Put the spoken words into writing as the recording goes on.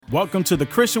Welcome to the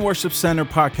Christian Worship Center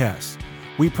podcast.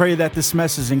 We pray that this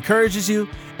message encourages you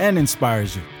and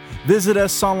inspires you. Visit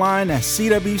us online at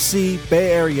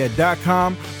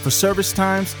cwcbayarea.com for service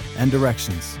times and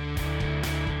directions.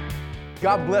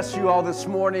 God bless you all this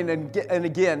morning, and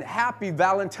again, happy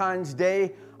Valentine's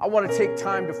Day. I want to take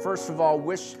time to first of all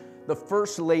wish the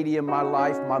first lady in my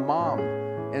life, my mom,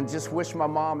 and just wish my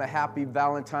mom a happy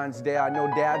Valentine's Day. I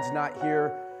know Dad's not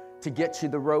here to get you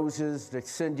the roses, to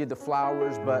send you the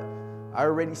flowers, but I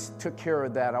already took care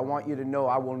of that. I want you to know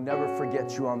I will never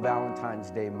forget you on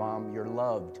Valentine's Day, Mom. You're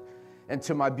loved. And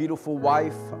to my beautiful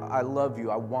wife, I love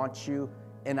you. I want you,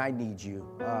 and I need you.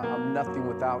 I'm nothing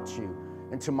without you.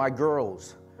 And to my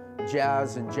girls,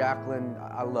 Jazz and Jacqueline,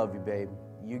 I love you, babe.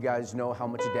 You guys know how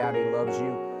much Daddy loves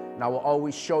you, and I will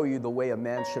always show you the way a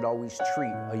man should always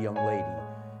treat a young lady.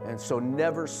 And so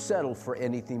never settle for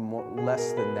anything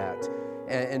less than that.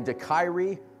 And to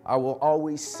Kyrie, I will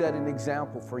always set an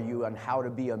example for you on how to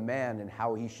be a man and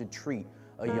how he should treat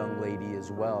a young lady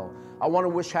as well. I want to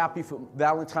wish happy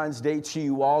Valentine's Day to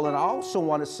you all. And I also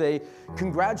want to say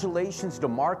congratulations to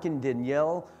Mark and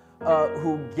Danielle,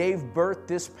 who gave birth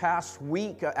this past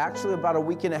week, actually about a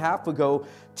week and a half ago,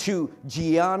 to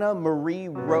Gianna Marie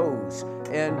Rose.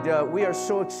 And we are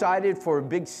so excited for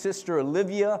big sister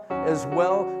Olivia as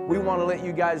well. We want to let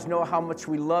you guys know how much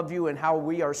we love you and how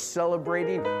we are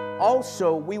celebrating.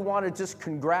 Also, we want to just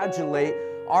congratulate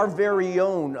our very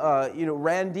own,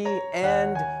 Randy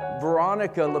and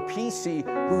Veronica Lapisi,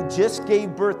 who just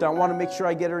gave birth. I want to make sure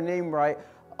I get her name right.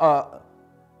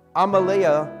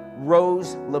 Amalia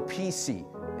Rose Lapisi.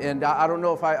 And I don't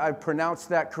know if I pronounced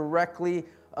that correctly,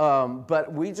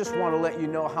 but we just want to let you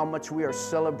know how much we are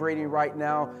celebrating right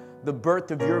now the birth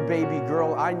of your baby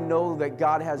girl. I know that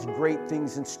God has great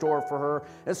things in store for her.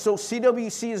 And so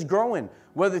CWC is growing.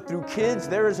 Whether through kids,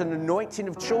 there is an anointing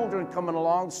of children coming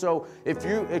along. So if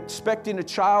you're expecting a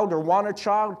child or want a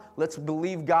child, let's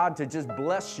believe God to just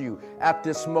bless you at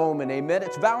this moment. Amen.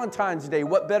 It's Valentine's Day.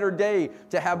 What better day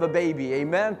to have a baby?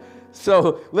 Amen.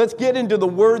 So let's get into the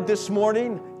Word this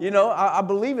morning. You know, I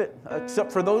believe it.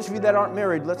 Except for those of you that aren't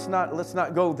married, let's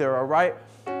not go there. All right.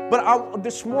 But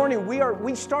this morning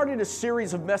we started a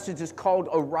series of messages called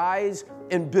Arise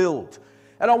and Build.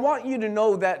 And I want you to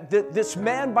know that this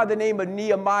man by the name of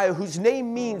Nehemiah, whose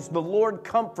name means the Lord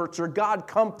comforts or God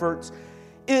comforts,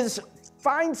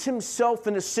 finds himself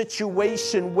in a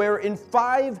situation where in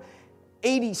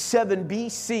 587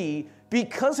 BC,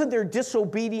 because of their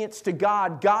disobedience to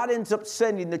God, God ends up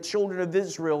sending the children of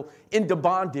Israel into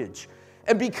bondage.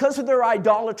 And because of their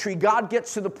idolatry, God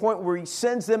gets to the point where he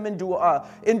sends them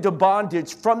into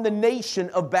bondage from the nation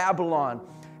of Babylon.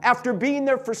 After being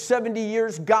there for 70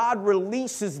 years, God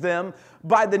releases them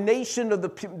by the nation of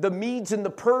the Medes and the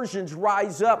Persians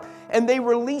rise up, and they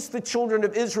release the children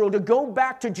of Israel to go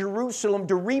back to Jerusalem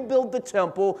to rebuild the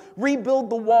temple,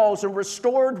 rebuild the walls, and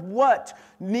restored what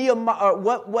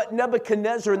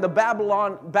Nebuchadnezzar and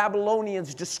the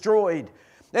Babylonians destroyed.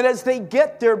 And as they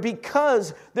get there,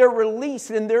 because they're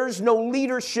released and there's no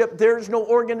leadership, there's no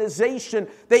organization,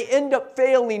 they end up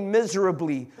failing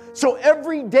miserably. So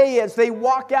every day as they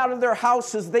walk out of their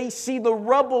houses, they see the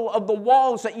rubble of the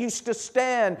walls that used to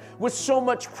stand with so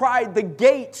much pride. The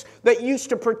gates that used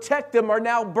to protect them are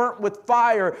now burnt with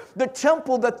fire. The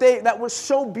temple that was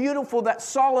so beautiful that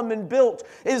Solomon built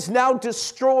is now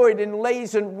destroyed and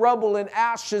lays in rubble and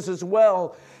ashes as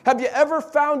well. Have you ever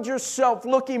found yourself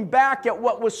looking back at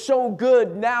what was so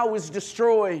good now is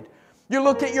destroyed? You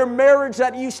look at your marriage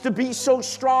that used to be so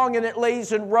strong and it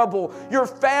lays in rubble. Your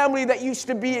family that used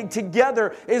to be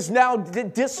together is now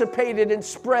dissipated and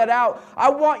spread out.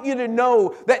 I want you to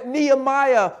know that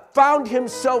Nehemiah found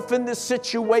himself in this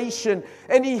situation,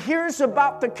 and he hears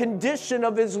about the condition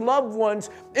of his loved ones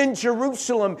in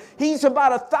Jerusalem. He's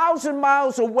about 1,000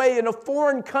 miles away in a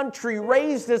foreign country,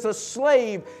 raised as a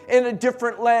slave in a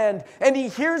different land, and he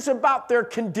hears about their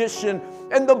condition.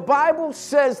 And the Bible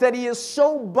says that he is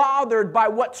so bothered by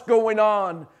what's going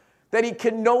on that he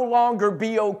can no longer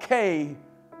be okay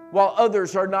while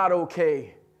others are not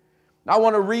okay. I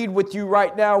want to read with you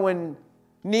right now in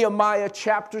Nehemiah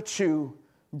chapter 2,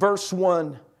 verse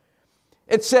 1.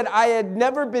 It said, I had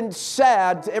never been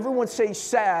sad. Everyone say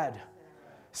sad.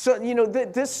 So,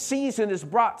 this season has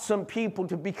brought some people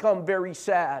to become very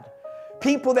sad.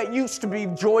 People that used to be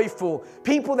joyful.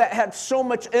 People that had so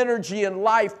much energy in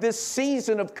life. This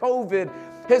season of COVID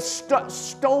has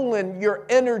stolen your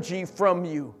energy from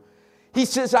you. He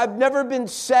says, I've never been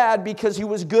sad because he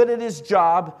was good at his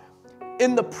job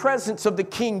in the presence of the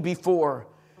king before.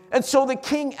 And so the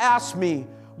king asked me,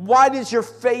 why does your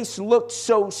face look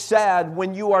so sad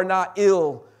when you are not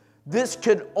ill? this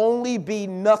could only be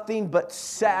nothing but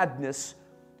sadness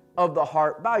of the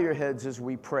heart. Bow your heads as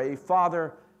we pray.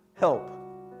 Father, help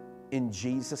in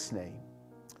Jesus' name.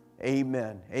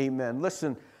 Amen. Amen.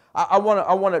 Listen, I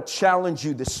want to challenge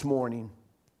you this morning.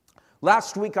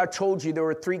 Last week I told you there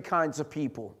were three kinds of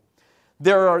people.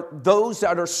 There are those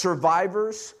that are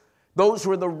survivors. Those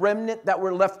were the remnant that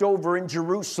were left over in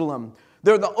Jerusalem.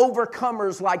 They're the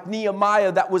overcomers like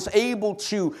Nehemiah that was able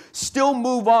to still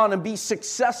move on and be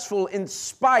successful in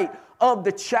spite of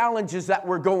the challenges that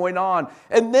were going on.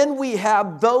 And then we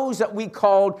have those that we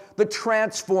called the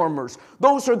transformers.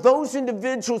 Those are those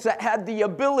individuals that had the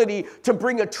ability to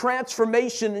bring a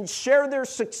transformation and share their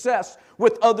success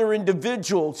with other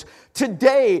individuals.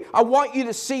 Today, I want you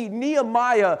to see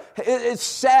Nehemiah is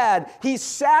sad. He's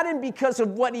saddened because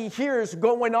of what he hears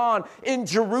going on in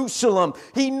Jerusalem.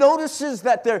 He notices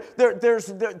that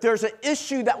there's an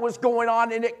issue that was going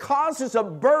on, and it causes a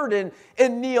burden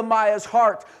in Nehemiah's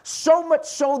heart. So much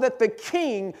so that the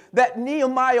king that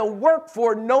Nehemiah worked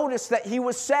for noticed that he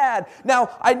was sad.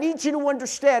 Now, I need you to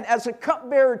understand, as a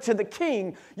cupbearer to the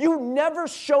king, you never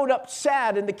showed up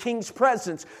sad in the king's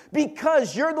presence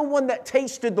because you're the one that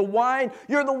tasted the wine,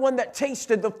 you're the one that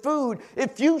tasted the food.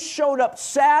 If you showed up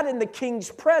sad in the king's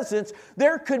presence,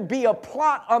 there could be a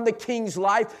plot on the king's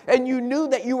life, and you knew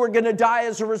that you were going to die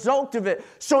as a result of it.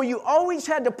 So you always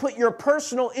had to put your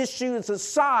personal issues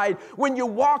aside when you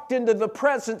walked into the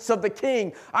presence of the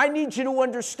king. I need you to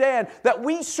understand that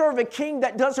we serve a king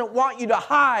that doesn't want you to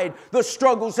hide the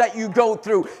struggles that you go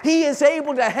through. He is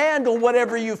able to handle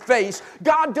whatever you face.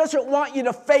 God doesn't want you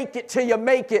to fake it till you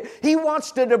make it. He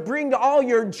wants to bring all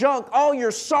your junk, all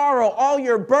your sorrow, all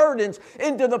your burdens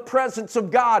into the presence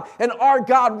of God. And our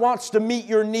God wants to meet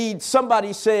your needs.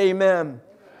 Somebody say amen.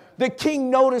 The king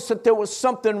noticed that there was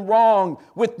something wrong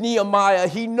with Nehemiah.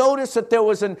 He noticed that there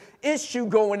was an issue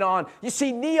going on. You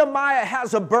see, Nehemiah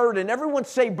has a burden. Everyone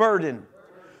say burden.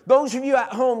 Those of you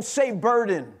at home, say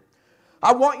burden.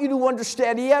 I want you to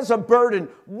understand he has a burden.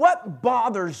 What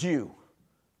bothers you?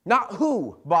 Not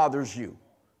who bothers you.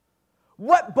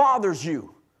 What bothers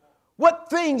you?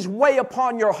 What things weigh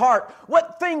upon your heart?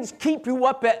 What things keep you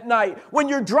up at night? When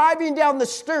you're driving down the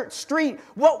street,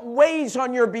 what weighs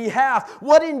on your behalf?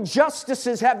 What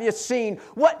injustices have you seen?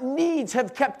 What needs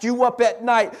have kept you up at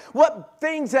night? What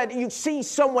things that you see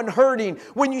someone hurting?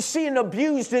 When you see an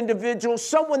abused individual,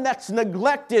 someone that's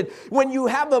neglected, when you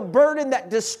have a burden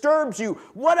that disturbs you,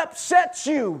 what upsets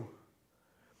you?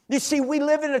 You see, we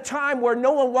live in a time where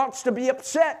no one wants to be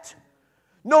upset.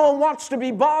 No one wants to be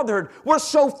bothered. We're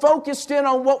so focused in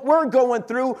on what we're going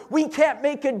through, we can't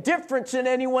make a difference in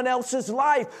anyone else's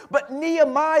life. But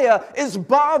Nehemiah is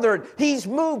bothered. He's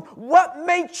moved. What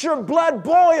makes your blood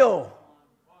boil?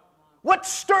 What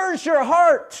stirs your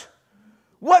heart?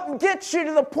 What gets you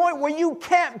to the point where you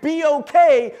can't be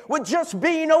okay with just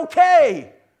being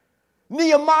okay?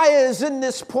 Nehemiah is in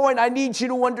this point. I need you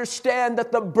to understand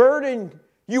that the burden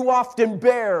you often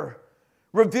bear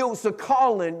reveals the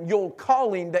calling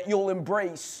that you'll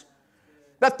embrace.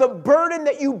 That the burden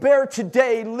that you bear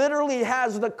today literally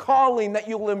has the calling that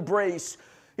you'll embrace.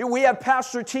 We have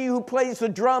Pastor T who plays the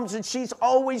drums, and she's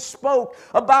always spoke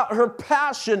about her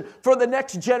passion for the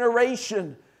next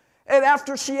generation. And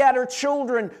after she had her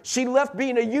children, she left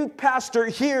being a youth pastor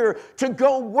here to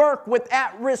go work with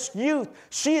at-risk youth.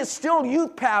 She is still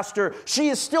youth pastor. She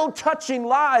is still touching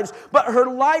lives, but her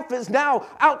life is now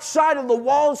outside of the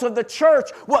walls of the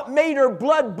church. What made her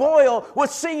blood boil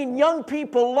was seeing young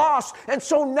people lost, and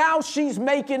so now she's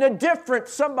making a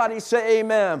difference. Somebody say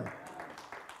amen.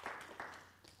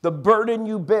 The burden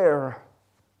you bear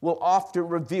will often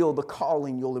reveal the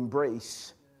calling you'll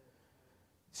embrace.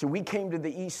 So we came to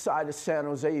the east side of San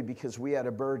Jose because we had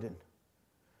a burden.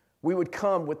 We would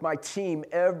come with my team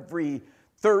every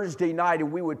Thursday night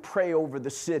and we would pray over the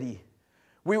city.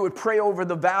 We would pray over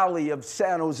the valley of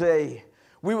San Jose.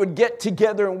 We would get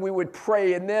together and we would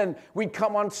pray, and then we'd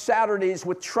come on Saturdays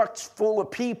with trucks full of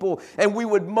people and we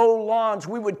would mow lawns,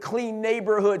 we would clean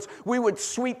neighborhoods, we would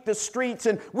sweep the streets,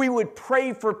 and we would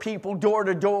pray for people door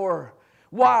to door.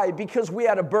 Why? Because we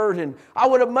had a burden. I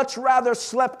would have much rather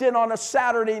slept in on a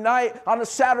Saturday night, on a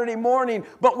Saturday morning,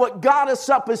 but what got us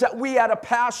up is that we had a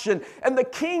passion. And the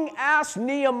king asked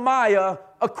Nehemiah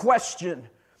a question.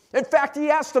 In fact, he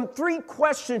asked him 3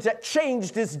 questions that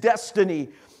changed his destiny.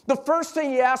 The first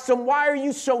thing he asked him, why are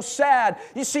you so sad?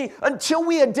 You see, until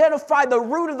we identify the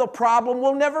root of the problem,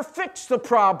 we'll never fix the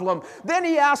problem. Then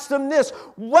he asked him this,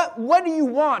 what do you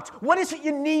want? What is it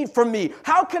you need from me?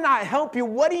 How can I help you?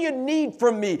 What do you need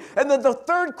from me? And then the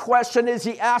third question is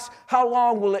he asked, how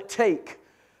long will it take?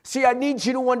 See, I need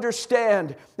you to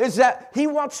understand is that he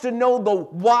wants to know the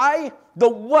why the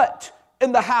what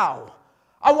and the how.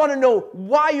 I want to know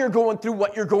why you're going through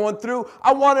what you're going through.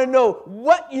 I want to know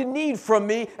what you need from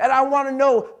me, and I want to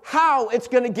know how it's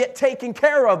going to get taken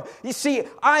care of. You see,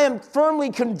 I am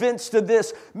firmly convinced of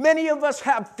this. Many of us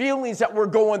have feelings that we're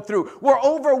going through. We're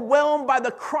overwhelmed by the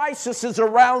crises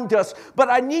around us, but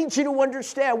I need you to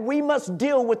understand we must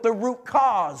deal with the root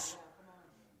cause.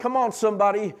 Come on,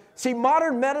 somebody. See,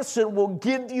 modern medicine will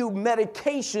give you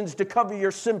medications to cover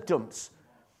your symptoms,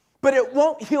 but it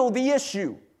won't heal the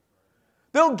issue.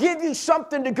 They'll give you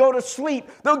something to go to sleep.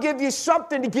 They'll give you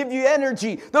something to give you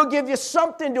energy. They'll give you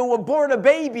something to abort a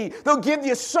baby. They'll give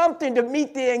you something to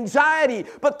meet the anxiety.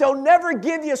 But they'll never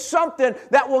give you something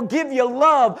that will give you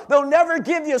love. They'll never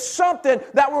give you something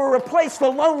that will replace the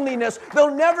loneliness.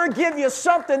 They'll never give you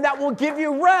something that will give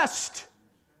you rest.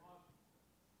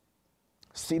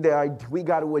 See, we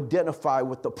got to identify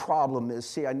what the problem is.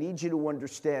 See, I need you to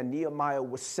understand Nehemiah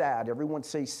was sad. Everyone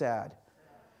say sad.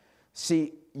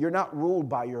 See, you're not ruled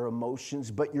by your emotions,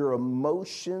 but your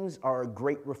emotions are a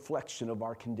great reflection of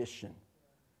our condition.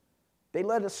 They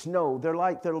let us know. They're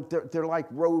like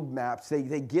road maps.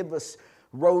 They give us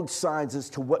road signs as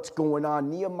to what's going on.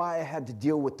 Nehemiah had to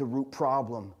deal with the root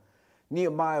problem.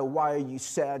 Nehemiah, why are you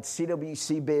sad?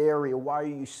 CWC Bay Area, why are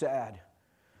you sad?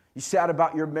 You're sad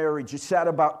about your marriage. You're sad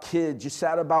about kids. You're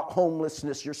sad about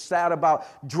homelessness. You're sad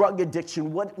about drug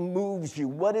addiction. What moves you?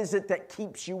 What is it that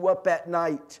keeps you up at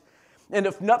night? And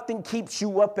if nothing keeps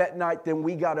you up at night, then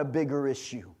we got a bigger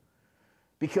issue.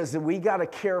 Because then we got to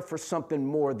care for something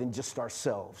more than just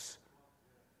ourselves.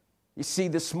 You see,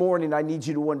 this morning, I need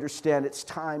you to understand it's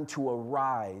time to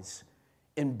arise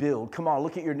and build. Come on,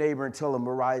 look at your neighbor and tell them,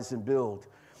 arise and build.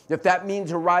 If that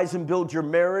means arise and build your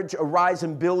marriage, arise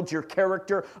and build your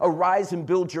character, arise and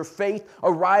build your faith,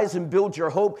 arise and build your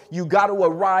hope, you got to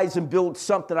arise and build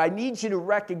something. I need you to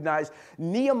recognize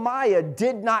Nehemiah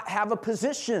did not have a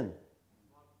position,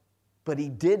 but he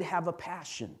did have a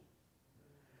passion.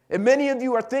 And many of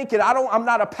you are thinking, I'm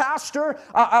not a pastor,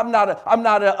 I'm not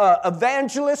an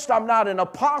evangelist, I'm not an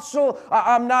apostle,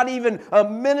 I'm not even a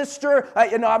minister,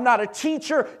 I'm not a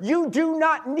teacher. You do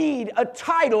not need a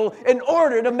title in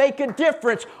order to make a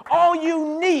difference. All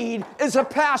you need is a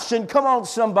passion. Come on,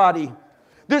 somebody.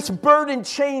 This burden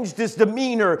changed his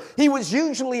demeanor. He was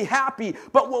usually happy,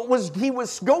 but he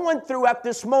was going through at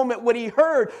this moment, what he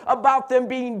heard about them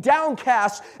being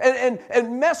downcast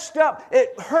and messed up,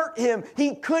 it hurt him.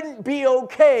 He couldn't be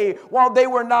okay while they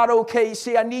were not okay.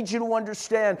 See, I need you to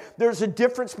understand there's a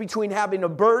difference between having a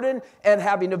burden and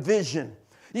having a vision.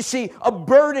 You see, a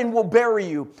burden will bury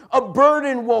you. A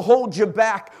burden will hold you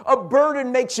back. A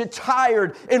burden makes you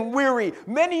tired and weary.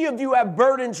 Many of you have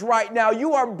burdens right now.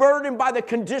 You are burdened by the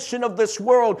condition of this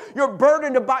world. You're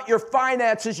burdened about your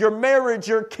finances, your marriage,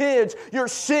 your kids, your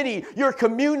city, your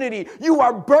community. You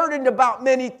are burdened about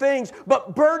many things,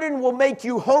 but burden will make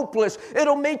you hopeless.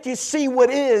 It'll make you see what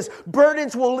is.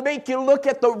 Burdens will make you look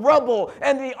at the rubble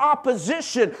and the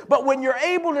opposition. But when you're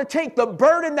able to take the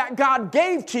burden that God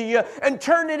gave to you and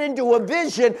turn it into a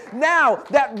vision, now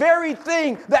that very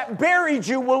thing that buried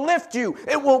you will lift you.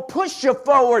 It will push you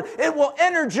forward. It will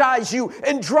energize you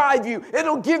and drive you.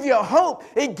 It'll give you hope.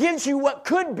 It gives you what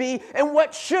could be and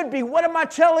what should be. What am I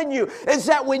telling you? Is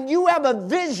that when you have a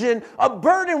vision, a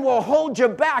burden will hold you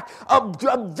back.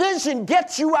 A vision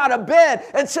gets you out of bed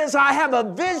and says, I have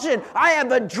a vision. I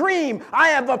have a dream. I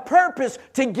have a purpose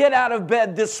to get out of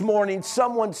bed this morning.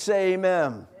 Someone say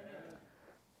amen.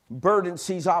 Burden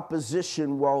sees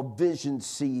opposition while vision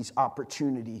sees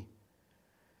opportunity.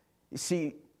 You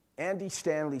see, Andy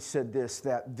Stanley said this,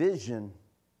 that vision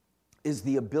is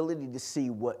the ability to see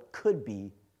what could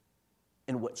be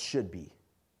and what should be.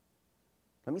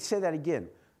 Let me say that again.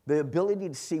 The ability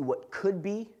to see what could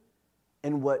be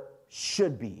and what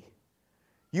should be.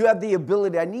 You have the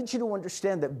ability, I need you to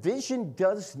understand that vision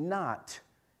does not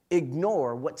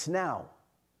ignore what's now,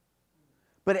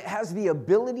 but it has the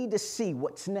ability to see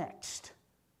what's next.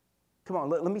 Come on,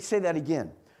 let me say that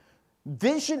again.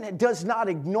 Vision does not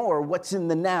ignore what's in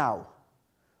the now,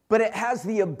 but it has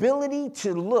the ability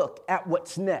to look at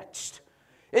what's next.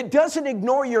 It doesn't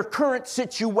ignore your current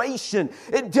situation.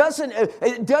 It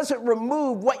doesn't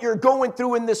remove what you're going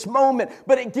through in this moment,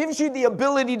 but it gives you the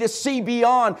ability to see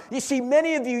beyond. You see,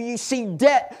 many of you see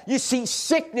debt, you see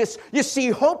sickness, you see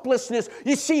hopelessness,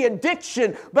 you see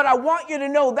addiction, but I want you to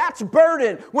know that's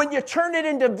burden. When you turn it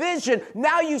into vision,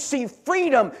 now you see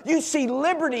freedom, you see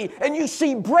liberty, and you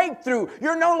see breakthrough.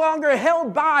 You're no longer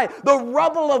held by the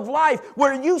rubble of life.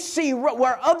 Where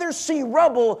others see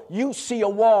rubble, you see a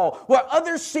wall. Where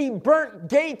others Others see burnt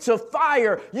gates of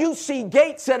fire. You see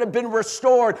gates that have been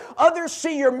restored. Others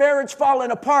see your marriage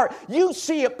falling apart. You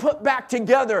see it put back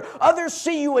together. Others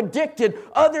see you addicted.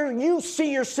 You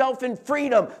see yourself in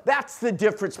freedom. That's the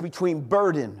difference between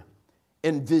burden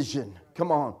and vision.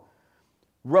 Come on.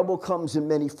 Rubble comes in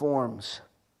many forms.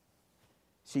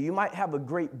 See, you might have a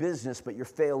great business, but you're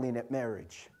failing at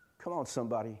marriage. Come on,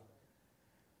 somebody.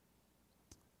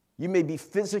 You may be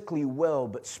physically well,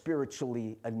 but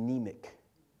spiritually anemic.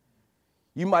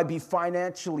 You might be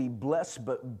financially blessed,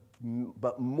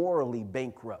 but morally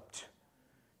bankrupt.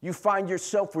 You find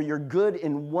yourself where you're good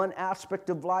in one aspect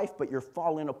of life, but you're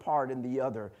falling apart in the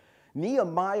other.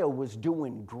 Nehemiah was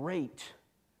doing great,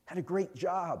 had a great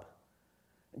job,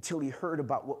 until he heard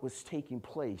about what was taking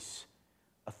place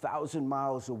 1,000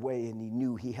 miles away, and he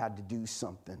knew he had to do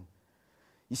something.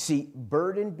 You see,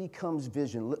 burden becomes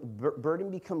vision. Burden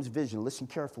becomes vision. Listen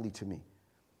carefully to me.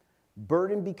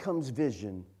 Burden becomes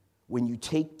vision when you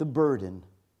take the burden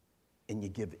and you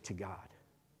give it to God.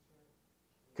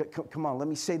 Come on, let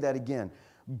me say that again.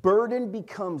 Burden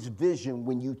becomes vision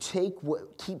when you take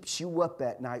what keeps you up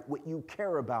at night, what you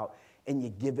care about, and you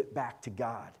give it back to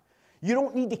God. You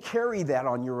don't need to carry that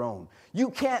on your own.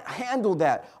 You can't handle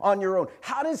that on your own.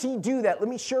 How does he do that? Let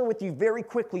me share with you very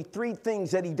quickly 3 things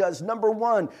that he does. Number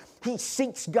 1, he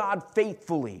seeks God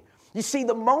faithfully. You see,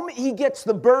 the moment he gets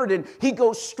the burden, he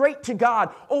goes straight to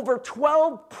God. Over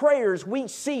 12 prayers we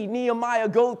see Nehemiah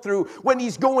go through when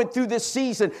he's going through this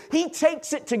season. He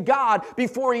takes it to God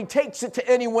before he takes it to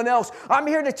anyone else. I'm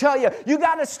here to tell you, you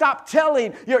got to stop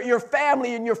telling your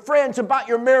family and your friends about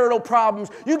your marital problems.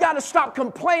 You got to stop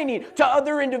complaining to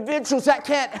other individuals that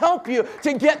can't help you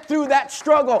to get through that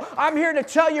struggle. I'm here to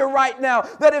tell you right now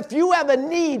that if you have a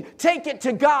need, take it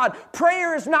to God.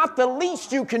 Prayer is not the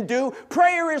least you can do.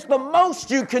 Prayer is the most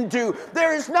you can do.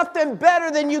 There is nothing better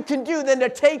than you can do than to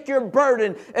take your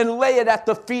burden and lay it at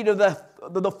the feet of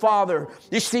the Father.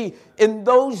 You see, in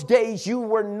those days, you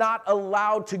were not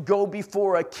allowed to go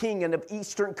before a king in an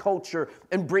Eastern culture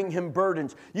and bring him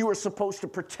burdens. You were supposed to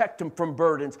protect him from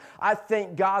burdens. I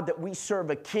thank God that we serve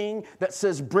a king that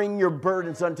says, bring your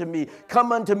burdens unto me.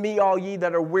 Come unto me, all ye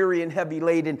that are weary and heavy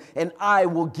laden, and I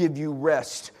will give you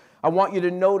rest. I want you to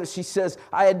notice, he says,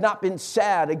 I had not been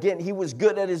sad. Again, he was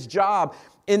good at his job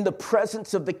in the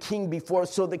presence of the king before.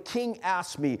 So the king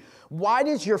asked me, why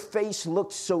does your face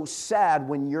look so sad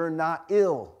when you're not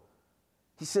ill?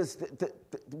 He says,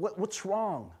 what's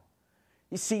wrong?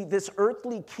 You see, this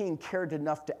earthly king cared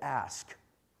enough to ask,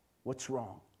 what's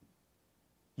wrong?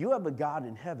 You have a God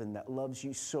in heaven that loves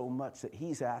you so much that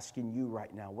he's asking you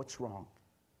right now, what's wrong?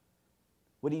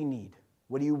 What do you need?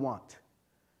 What do you want?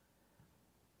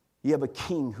 You have a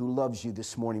king who loves you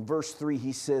this morning. Verse 3,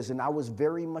 he says, and I was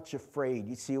very much afraid.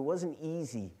 You see, it wasn't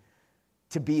easy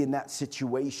to be in that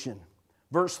situation.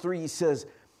 Verse 3, he says,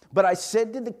 but I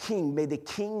said to the king, may the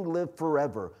king live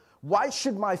forever. Why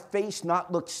should my face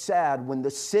not look sad when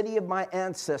the city of my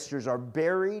ancestors are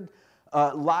buried,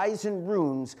 lies in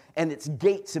ruins, and its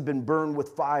gates have been burned with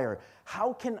fire?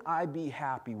 How can I be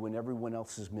happy when everyone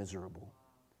else is miserable?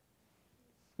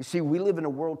 You see, we live in a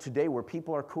world today where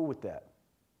people are cool with that.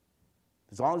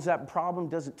 As long as that problem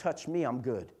doesn't touch me, I'm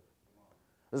good.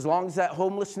 As long as that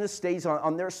homelessness stays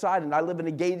on their side and I live in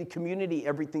a gated community,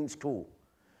 everything's cool.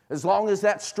 As long as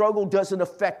that struggle doesn't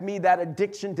affect me, that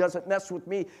addiction doesn't mess with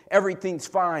me, everything's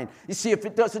fine. You see, if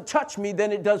it doesn't touch me,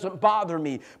 then it doesn't bother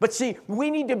me. But see, we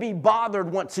need to be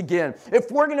bothered once again. If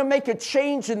we're going to make a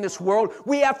change in this world,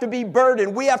 we have to be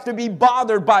burdened. We have to be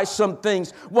bothered by some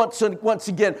things once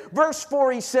again. Verse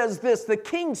 4, he says this, the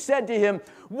king said to him,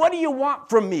 what do you want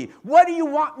from me? What do you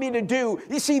want me to do?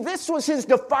 You see, this was his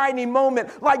defining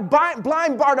moment. Like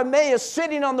blind Bartimaeus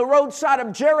sitting on the roadside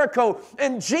of Jericho,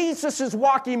 and Jesus is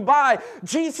walking by.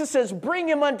 Jesus says, bring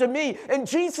him unto me. And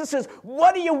Jesus says,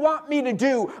 what do you want me to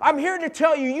do? I'm here to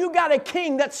tell you, you got a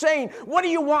king that's saying, what do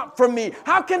you want from me?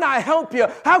 How can I help you?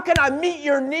 How can I meet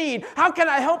your need? How can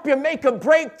I help you make a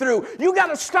breakthrough? You got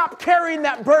to stop carrying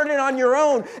that burden on your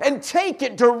own and take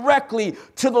it directly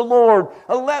to the Lord.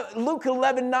 Luke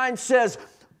 11:9 says,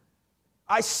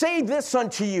 I say this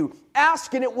unto you,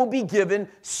 ask and it will be given,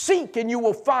 seek and you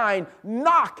will find,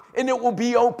 knock and it will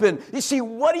be open. You see,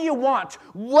 what do you want?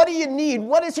 What do you need?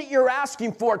 What is it you're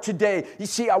asking for today? You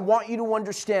see, I want you to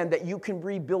understand that you can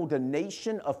rebuild a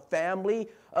nation, a family,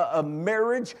 a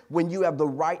marriage when you have the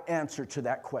right answer to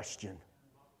that question.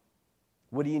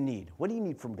 What do you need? What do you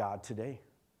need from God today?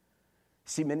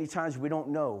 See, many times we don't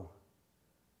know,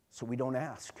 so we don't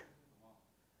ask.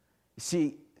 You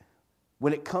see,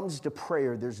 when it comes to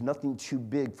prayer, there's nothing too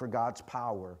big for God's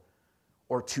power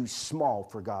or too small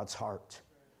for God's heart.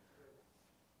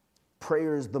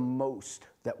 Prayer is the most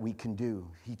that we can do.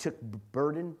 He took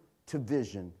burden to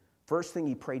vision. First thing,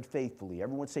 he prayed faithfully.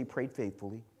 Everyone say prayed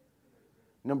faithfully.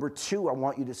 Number two, I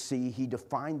want you to see he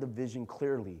defined the vision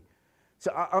clearly.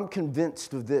 So I'm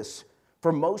convinced of this.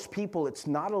 For most people, it's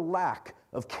not a lack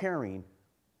of caring,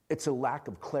 it's a lack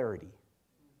of clarity.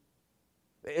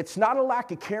 It's not a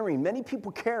lack of caring. Many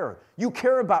people care. You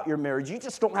care about your marriage. You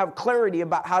just don't have clarity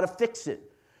about how to fix it.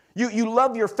 You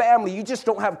love your family. You just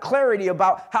don't have clarity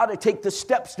about how to take the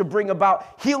steps to bring about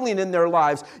healing in their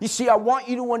lives. You see, I want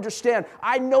you to understand,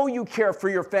 I know you care for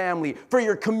your family, for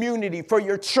your community, for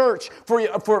your church, for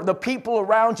the people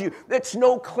around you. It's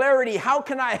no clarity. How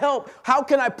can I help? How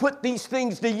can I put these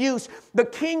things to use? The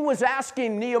king was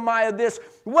asking Nehemiah this,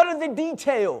 what are the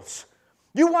details?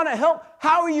 You want to help?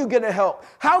 How are you going to help?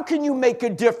 How can you make a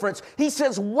difference? He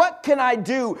says, what can I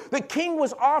do? The king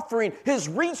was offering his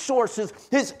resources,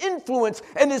 his influence,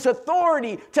 and his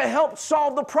authority to help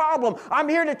solve the problem. I'm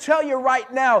here to tell you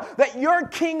right now that your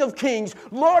King of Kings,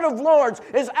 Lord of Lords,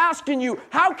 is asking you,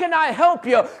 how can I help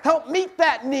you? Help meet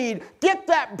that need. Get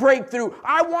that breakthrough.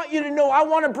 I want you to know I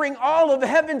want to bring all of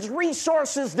heaven's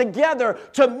resources together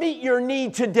to meet your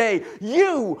need today.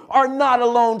 You are not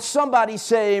alone. Somebody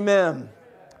say amen.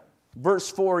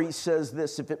 Verse 4, he says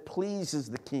this, if it pleases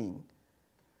the king.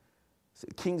 So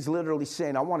the king's literally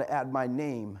saying, I want to add my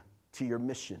name to your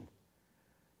mission.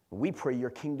 We pray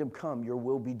your kingdom come, your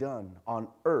will be done on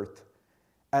earth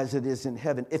as it is in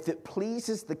heaven. If it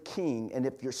pleases the king, and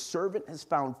if your servant has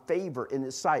found favor in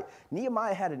his sight.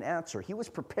 Nehemiah had an answer. He was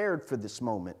prepared for this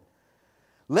moment.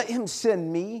 Let him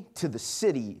send me to the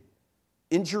city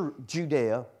in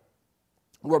Judea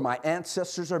where my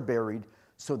ancestors are buried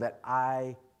so that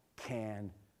I can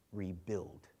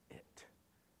rebuild it.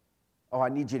 Oh, I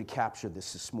need you to capture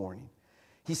this morning.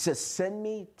 He says, send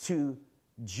me to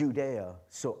Judea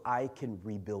so I can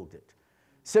rebuild it.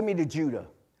 Send me to Judah.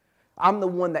 I'm the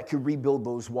one that could rebuild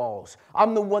those walls.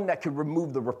 I'm the one that could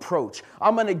remove the reproach.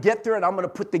 I'm going to get there and I'm going to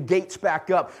put the gates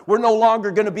back up. We're no longer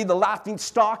going to be the laughing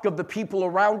stock of the people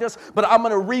around us, but I'm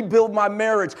going to rebuild my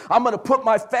marriage. I'm going to put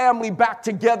my family back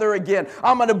together again.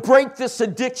 I'm going to break this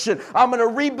addiction. I'm going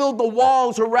to rebuild the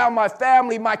walls around my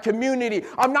family, my community.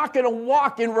 I'm not going to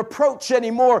walk in reproach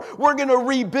anymore. We're going to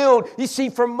rebuild. You see,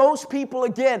 for most people,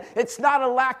 again, it's not a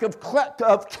lack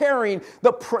of caring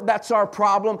that's our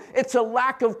problem. It's a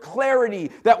lack of clarity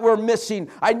that we're missing.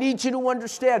 I need you to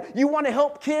understand. You want to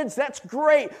help kids? That's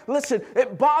great. Listen,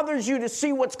 it bothers you to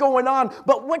see what's going on,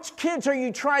 but which kids are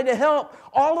you trying to help?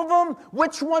 All of them?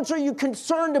 Which ones are you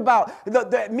concerned about?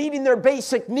 Meeting their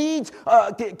basic needs?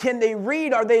 Can they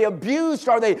read? Are they abused?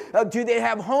 Do they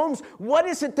have homes? What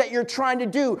is it that you're trying to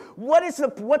do?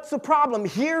 What's the problem?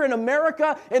 Here in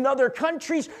America, in other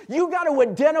countries, you got to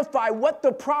identify what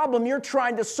the problem you're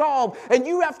trying to solve, and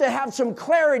you have to have some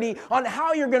clarity on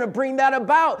how you're going to bring that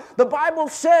about. The Bible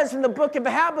says in the book of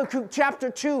Habakkuk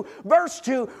chapter 2, verse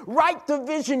 2, write the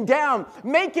vision down,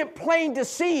 make it plain to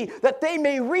see that they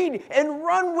may read and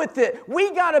run with it.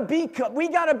 We got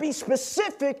to be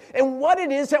specific in what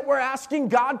it is that we're asking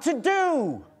God to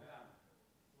do.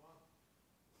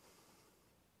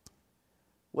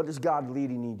 What is God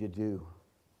leading you to do?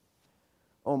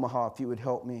 Omaha, if you would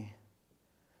help me.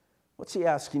 What's he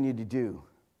asking you to do?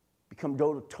 Become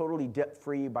totally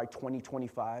debt-free by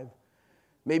 2025?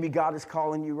 Maybe God is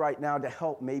calling you right now to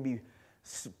help maybe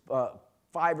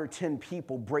 5 or 10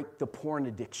 people break the porn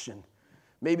addiction.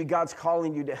 Maybe God's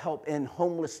calling you to help end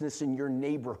homelessness in your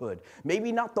neighborhood.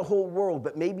 Maybe not the whole world,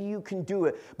 but maybe you can do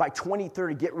it by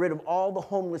 2030, get rid of all the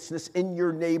homelessness in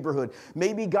your neighborhood.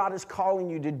 Maybe God is calling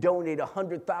you to donate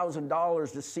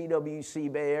 $100,000 to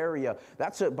CWC Bay Area.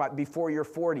 That's before you're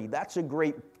 40. That's a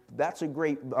great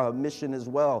mission as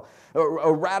well.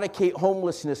 Eradicate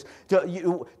homelessness,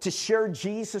 to share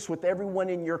Jesus with everyone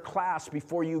in your class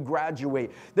before you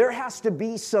graduate. There has to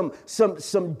be some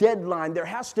deadline. There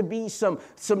has to be some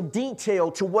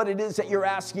detail to what it is that you're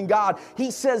asking God.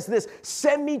 He says this,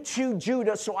 send me to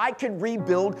Judah so I can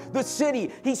rebuild the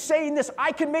city. He's saying this,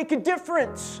 I can make a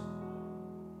difference.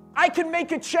 I can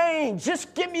make a change.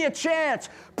 Just give me a chance.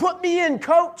 Put me in,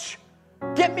 coach.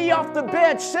 Get me off the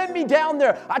bench. Send me down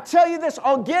there. I tell you this,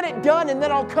 I'll get it done and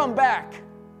then I'll come back.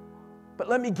 But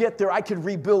let me get there. I could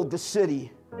rebuild the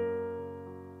city.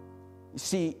 You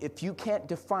see, if you can't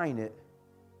define it,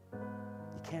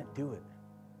 you can't do it.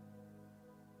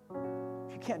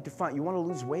 If you can't define it, you want to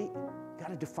lose weight? You got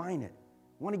to define it.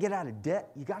 You want to get out of debt?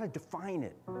 You got to define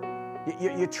it.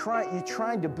 You're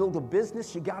trying to build a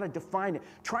business? You got to define it.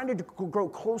 Trying to grow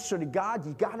closer to God?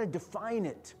 You got to define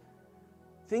it.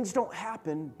 Things don't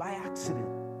happen by accident.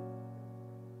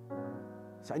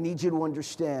 So I need you to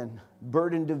understand,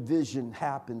 burden division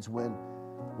happens when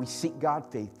we seek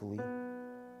God faithfully,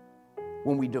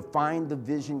 when we define the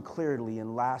vision clearly,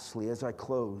 and lastly, as I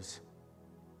close,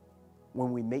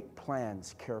 when we make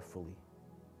plans carefully.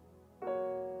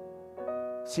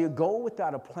 See, a goal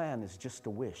without a plan is just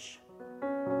a wish.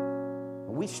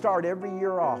 We start every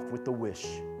year off with a wish.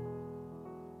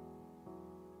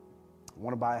 I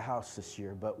want to buy a house this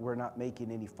year, but we're not making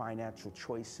any financial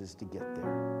choices to get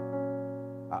there.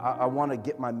 I want to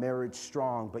get my marriage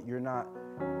strong, but you're not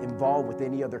involved with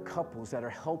any other couples that are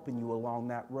helping you along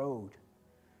that road.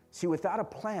 See, without a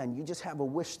plan, you just have a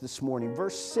wish this morning.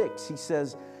 Verse 6, he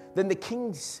says, Then the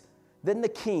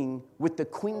king, with the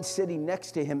queen sitting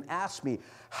next to him, asked me,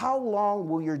 How long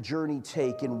will your journey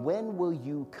take, and when will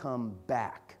you come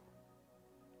back?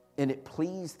 And it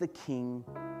pleased the king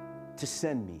to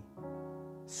send me,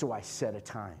 so I set a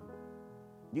time.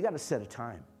 You got to set a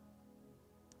time.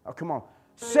 Oh, come on.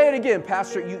 Say it again,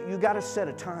 Pastor. You got to set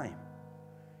a time.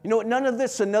 You know what? None of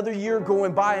this, another year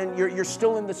going by and you're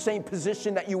still in the same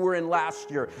position that you were in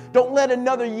last year. Don't let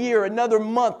another year, another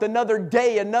month, another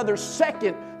day, another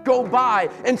second go by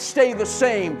and stay the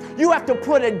same. You have to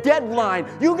put a deadline.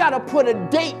 You got to put a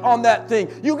date on that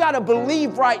thing. You got to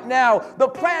believe right now. The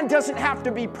plan doesn't have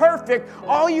to be perfect.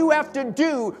 All you have to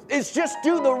do is just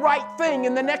do the right thing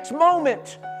in the next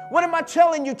moment. What am I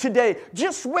telling you today?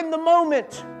 Just win the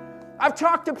moment. I've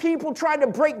talked to people trying to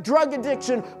break drug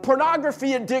addiction,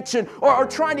 pornography addiction, or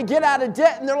trying to get out of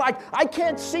debt, and they're like, I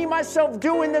can't see myself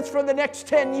doing this for the next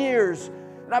 10 years.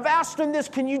 And I've asked them this,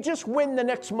 can you just win the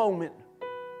next moment?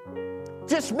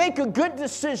 Just make a good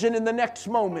decision in the next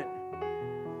moment.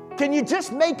 Can you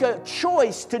just make a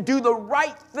choice to do the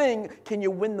right thing? Can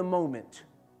you win the moment?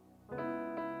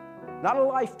 Not a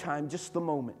lifetime, just the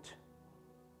moment.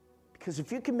 Because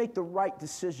if you can make the right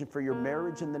decision for your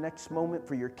marriage in the next moment,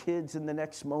 for your kids in the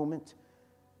next moment,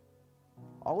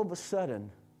 all of a sudden,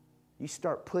 you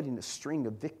start putting a string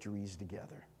of victories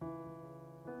together.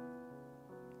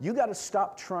 You got to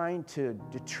stop trying to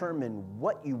determine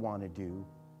what you want to do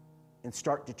and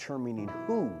start determining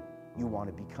who you want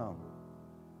to become.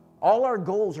 All our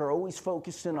goals are always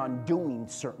focusing on doing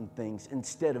certain things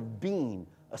instead of being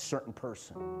a certain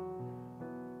person.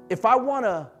 If I want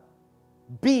to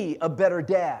be a better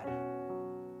dad,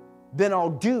 then I'll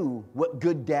do what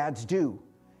good dads do.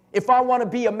 If I want to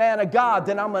be a man of God,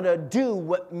 then I'm going to do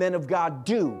what men of God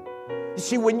do. You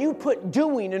see, when you put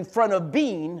doing in front of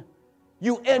being,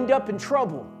 you end up in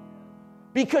trouble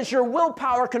because your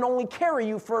willpower can only carry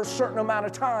you for a certain amount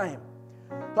of time.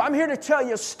 So I'm here to tell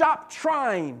you, stop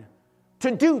trying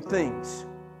to do things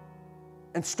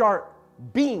and start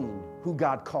being who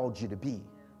God called you to be.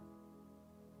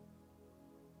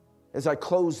 As I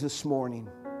close this morning,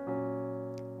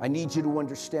 I need you to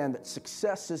understand that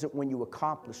success isn't when you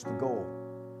accomplish the goal.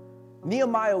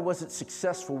 Nehemiah wasn't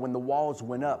successful when the walls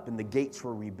went up and the gates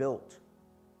were rebuilt.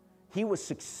 He was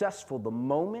successful the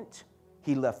moment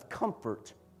he left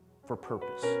comfort for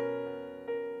purpose.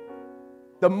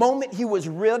 The moment he was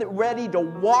ready to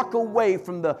walk away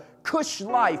from the cush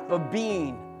life of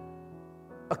being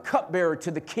a cupbearer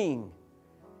to the king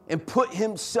and put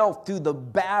himself through the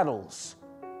battles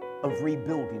of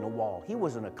rebuilding a wall. He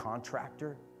wasn't a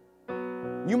contractor.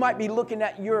 You might be looking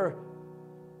at your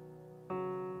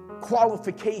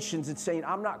qualifications and saying,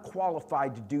 I'm not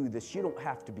qualified to do this. You don't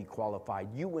have to be qualified.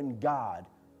 You and God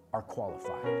are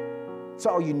qualified. That's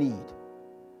all you need.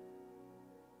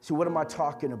 So what am I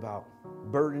talking about?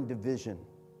 Burden division.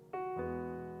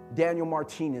 Daniel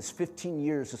Martinez, 15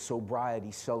 years of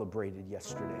sobriety celebrated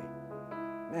yesterday.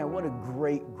 Man, what a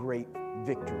great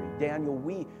victory. Daniel,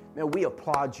 we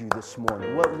applaud you this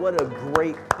morning. What a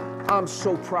great, I'm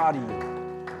so proud of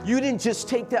you. You didn't just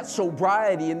take that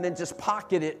sobriety and then just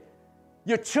pocket it.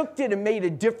 You took it and made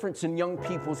a difference in young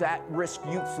people's at-risk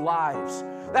youth's lives.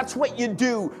 That's what you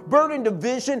do. Burden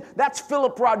division, that's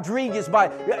Philip Rodriguez by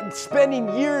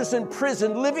spending years in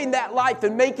prison, living that life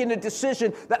and making a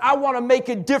decision that I want to make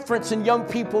a difference in young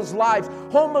people's lives.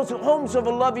 Homes of a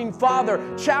Loving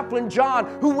Father, Chaplain John,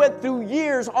 who went through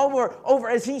years over,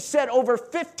 as he said, over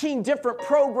 15 different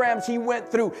programs he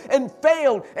went through and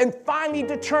failed and finally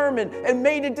determined and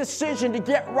made a decision to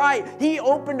get right. He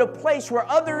opened a place where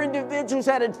other individuals individuals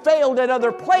that had failed at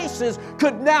other places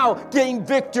could now gain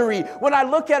victory. When I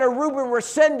look at a Ruben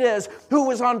Resendez who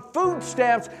was on food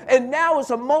stamps and now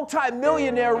is a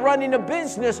multi-millionaire running a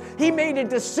business, he made a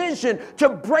decision to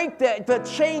break the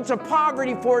chains of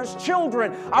poverty for his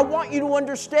children. I want you to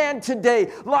understand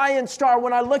today, Lion Star,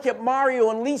 when I look at Mario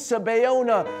and Lisa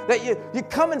Bayona, that you're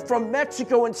coming from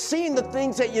Mexico and seeing the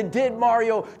things that you did,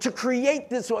 Mario, to create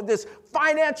this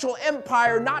financial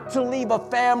empire, not to leave a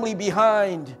family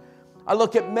behind. I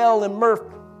look at Mel and Murph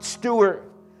Stewart,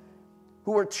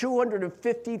 who are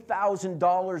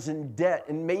 $250,000 in debt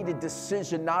and made a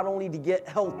decision not only to get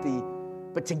healthy,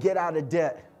 but to get out of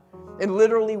debt. And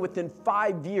literally within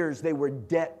 5 years, they were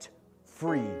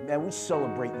debt-free. Man, we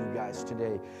celebrate you guys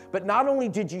today. But not only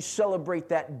did you celebrate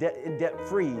that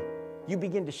debt-free, you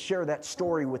begin to share that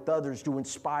story with others to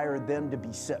inspire them to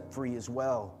be set free as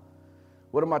well.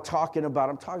 What am I talking about?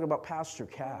 I'm talking about Pastor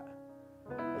Kat.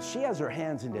 She has her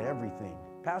hands into everything.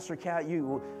 Pastor Kat,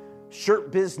 you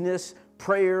shirt business,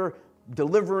 prayer,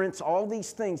 deliverance, all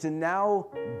these things, and now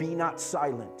be not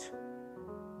silent.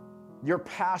 Your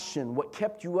passion, what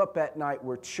kept you up at night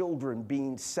were children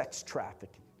being sex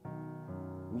trafficked.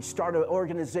 You start an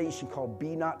organization called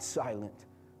Be Not Silent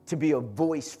to be a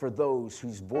voice for those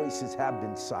whose voices have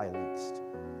been silenced.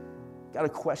 Got a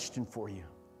question for you.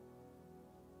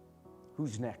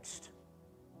 Who's next?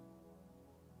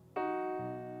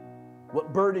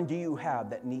 What burden do you have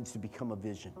that needs to become a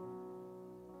vision?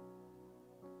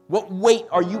 What weight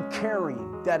are you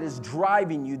carrying that is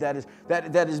driving you, that is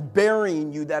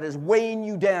burying you, that is weighing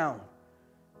you down,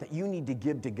 that you need to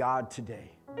give to God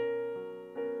today?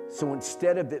 So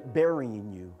instead of it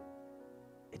burying you,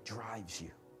 it drives you.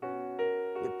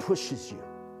 It pushes you.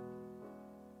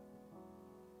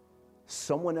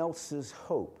 Someone else's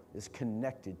hope is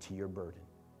connected to your burden.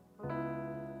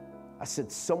 I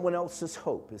said someone else's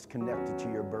hope is connected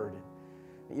to your burden.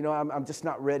 You know, I'm just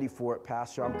not ready for it,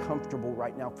 Pastor. I'm comfortable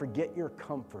right now. Forget your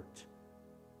comfort.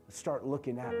 Start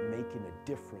looking at making a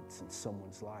difference in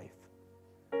someone's life.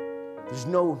 There's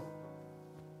no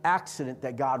accident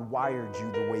that God wired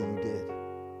you the way you did.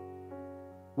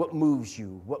 What moves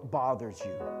you? What bothers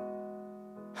you?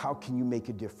 How can you make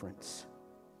a difference?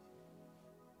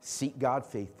 Seek God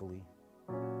faithfully.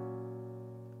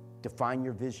 Define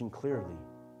your vision clearly.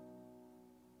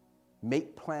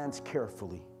 Make plans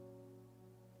carefully.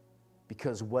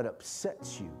 Because what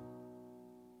upsets you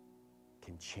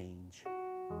can change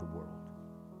the world.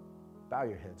 Bow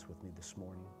your heads with me this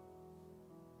morning.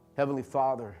 Heavenly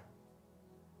Father,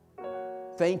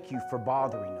 thank you for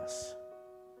bothering us.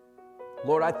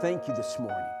 Lord, I thank you this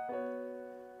morning.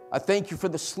 I thank you for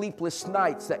the sleepless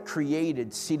nights that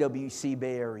created CWC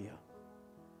Bay Area.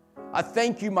 I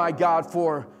thank you, my God,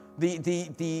 for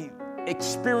the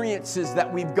experiences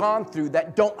that we've gone through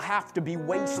that don't have to be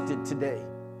wasted today.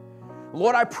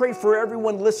 Lord, I pray for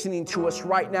everyone listening to us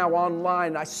right now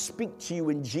online. I speak to you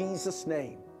in Jesus'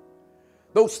 name.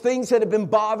 Those things that have been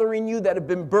bothering you, that have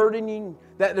been burdening,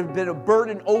 that have been a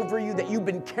burden over you, that you've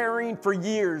been carrying for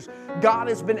years, God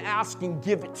has been asking,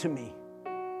 give it to me.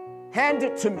 Hand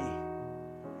it to me.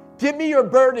 Give me your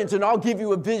burdens and I'll give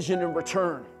you a vision in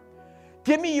return.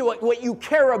 Give me what you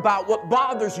care about, what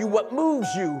bothers you, what moves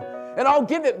you, and I'll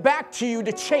give it back to you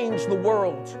to change the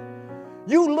world.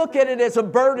 You look at it as a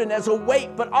burden, as a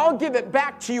weight, but I'll give it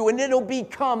back to you and it'll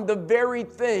become the very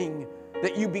thing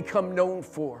that you become known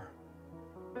for.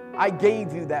 I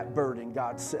gave you that burden,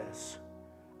 God says.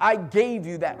 I gave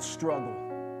you that struggle.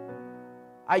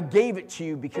 I gave it to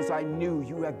you because I knew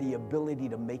you had the ability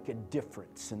to make a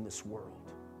difference in this world.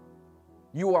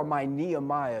 You are my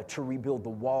Nehemiah to rebuild the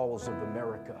walls of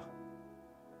America.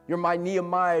 You're my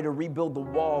Nehemiah to rebuild the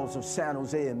walls of San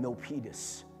Jose and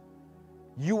Milpitas.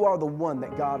 You are the one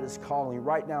that God is calling.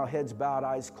 Right now, heads bowed,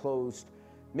 eyes closed.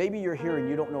 Maybe you're here and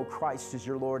you don't know Christ as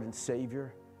your Lord and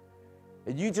Savior.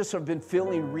 And you just have been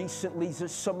feeling recently,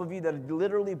 there's some of you that have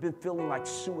literally been feeling like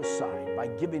suicide by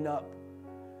giving up.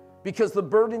 Because the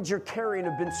burdens you're carrying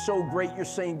have been so great, you're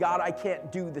saying, God, I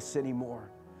can't do this anymore.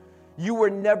 You were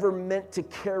never meant to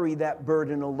carry that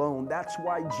burden alone. That's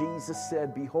why Jesus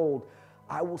said, behold,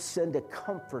 I will send a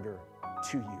comforter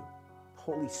to you,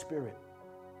 Holy Spirit.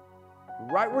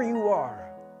 Right where you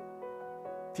are,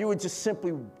 if you would just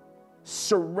simply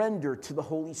surrender to the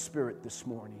Holy Spirit this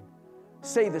morning.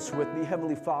 Say this with me,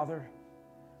 Heavenly Father,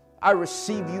 I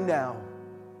receive you now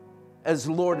as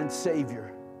Lord and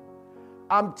Savior.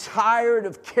 I'm tired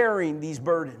of carrying these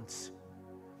burdens,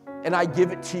 and I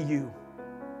give it to you.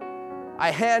 I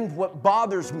hand what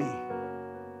bothers me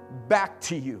back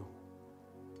to you.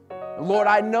 And Lord,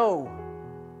 I know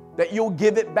that you'll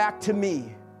give it back to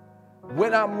me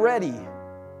when I'm ready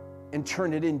and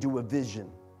turn it into a vision,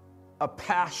 a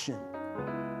passion,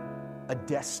 a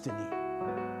destiny.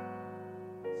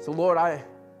 So Lord, I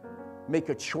make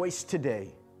a choice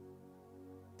today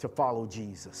to follow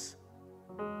Jesus.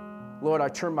 Lord, I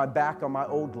turn my back on my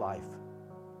old life.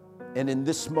 And in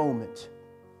this moment,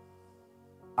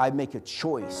 I make a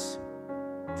choice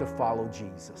to follow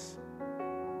Jesus.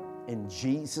 In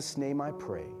Jesus' name I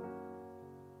pray.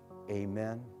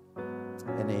 Amen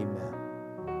and amen.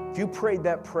 If you prayed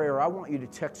that prayer, I want you to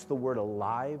text the word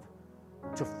ALIVE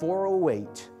to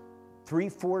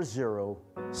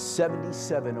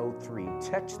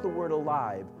 408-340-7703. Text the word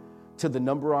ALIVE to the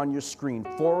number on your screen,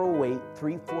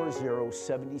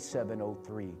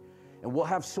 408-340-7703. And we'll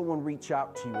have someone reach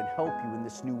out to you and help you in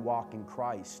this new walk in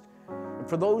Christ. And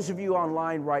for those of you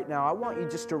online right now, I want you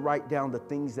just to write down the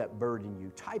things that burden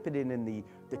you. Type it in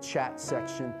the chat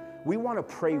section. We want to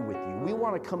pray with you. We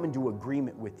want to come into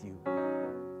agreement with you.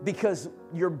 Because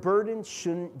your burden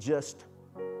shouldn't just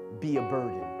be a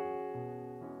burden.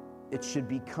 It should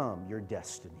become your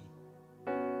destiny.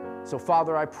 So,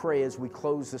 Father, I pray as we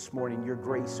close this morning, your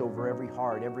grace over every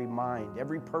heart, every mind,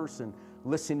 every person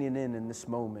listening in this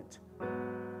moment.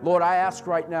 Lord, I ask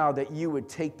right now that you would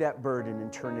take that burden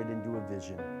and turn it into a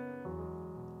vision.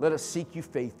 Let us seek you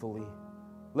faithfully.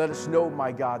 Let us know,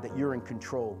 my God, that you're in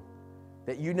control,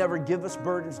 that you never give us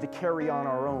burdens to carry on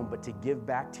our own, but to give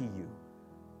back to you.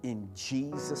 In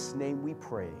Jesus' name we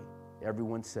pray.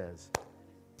 Everyone says,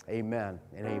 amen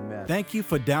and amen. Thank you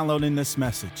for downloading this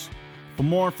message. For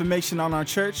more information on our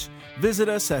church, visit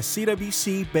us at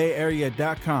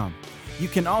cwcbayarea.com. You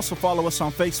can also follow us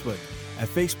on Facebook at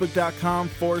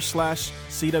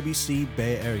facebook.com/CWC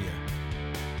Bay Area.